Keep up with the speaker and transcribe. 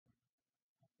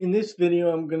In this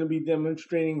video, I'm going to be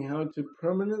demonstrating how to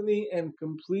permanently and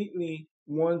completely,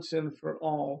 once and for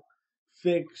all,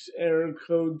 fix error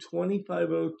code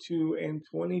 2502 and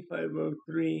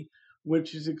 2503,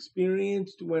 which is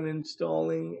experienced when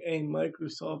installing a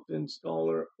Microsoft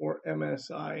installer or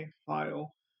MSI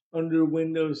file under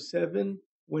Windows 7,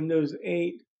 Windows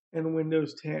 8, and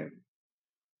Windows 10.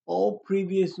 All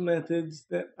previous methods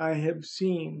that I have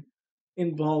seen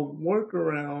involve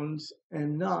workarounds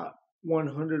and not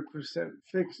 100%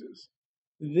 fixes.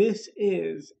 This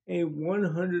is a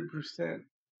 100%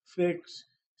 fix,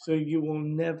 so you will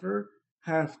never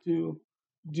have to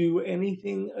do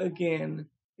anything again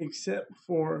except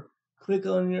for click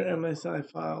on your MSI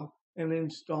file and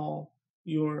install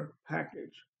your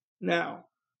package. Now,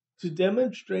 to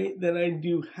demonstrate that I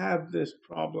do have this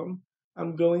problem,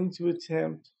 I'm going to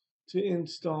attempt to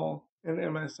install an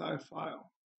MSI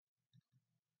file.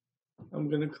 I'm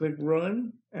going to click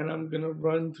run, and I'm going to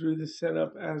run through the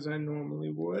setup as I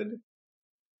normally would.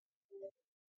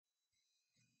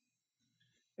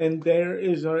 And there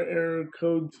is our error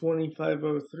code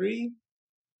 2503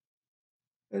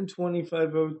 and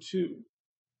 2502.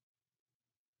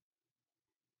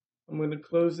 I'm going to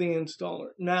close the installer.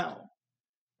 Now,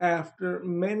 after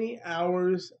many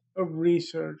hours of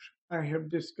research, I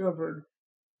have discovered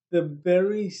the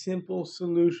very simple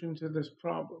solution to this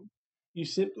problem. You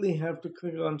simply have to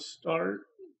click on Start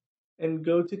and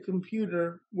go to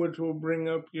Computer, which will bring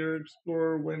up your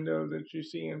Explorer window that you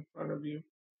see in front of you.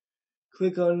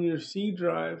 Click on your C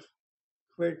drive,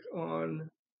 click on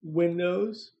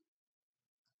Windows,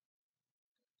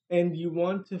 and you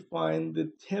want to find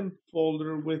the temp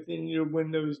folder within your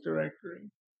Windows directory.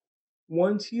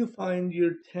 Once you find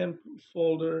your temp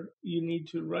folder, you need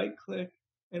to right-click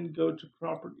and go to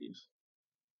Properties.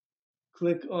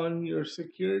 Click on your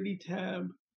Security tab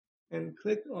and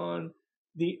click on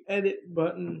the Edit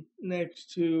button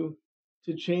next to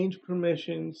change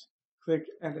permissions, click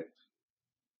Edit.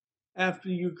 After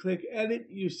you click Edit,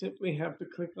 you simply have to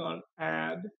click on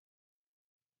Add.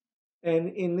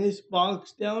 And in this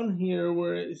box down here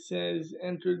where it says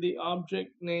Enter the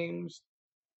object names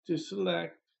to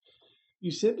select,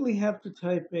 you simply have to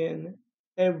type in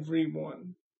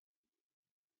everyone.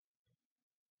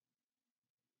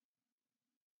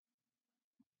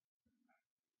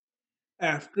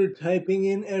 After typing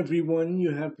in everyone, you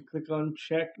have to click on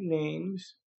Check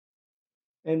Names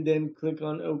and then click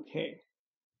on OK.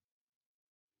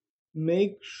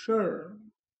 Make sure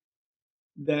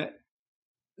that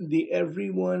the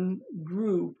everyone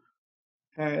group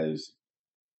has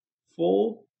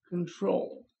full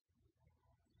control.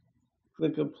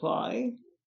 Click Apply,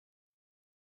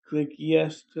 click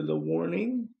Yes to the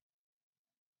warning,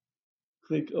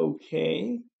 click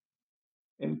OK,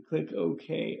 and click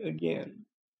OK again.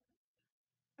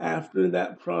 After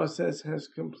that process has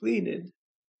completed,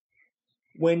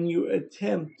 when you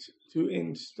attempt to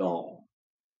install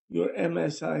your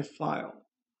MSI file,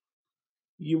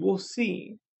 you will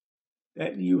see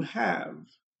that you have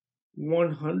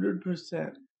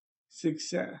 100%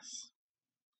 success,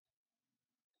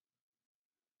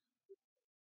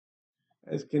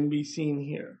 as can be seen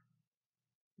here.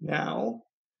 Now,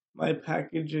 my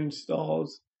package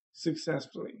installs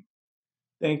successfully.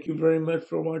 Thank you very much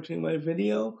for watching my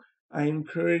video. I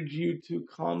encourage you to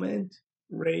comment,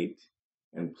 rate,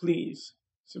 and please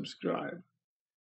subscribe.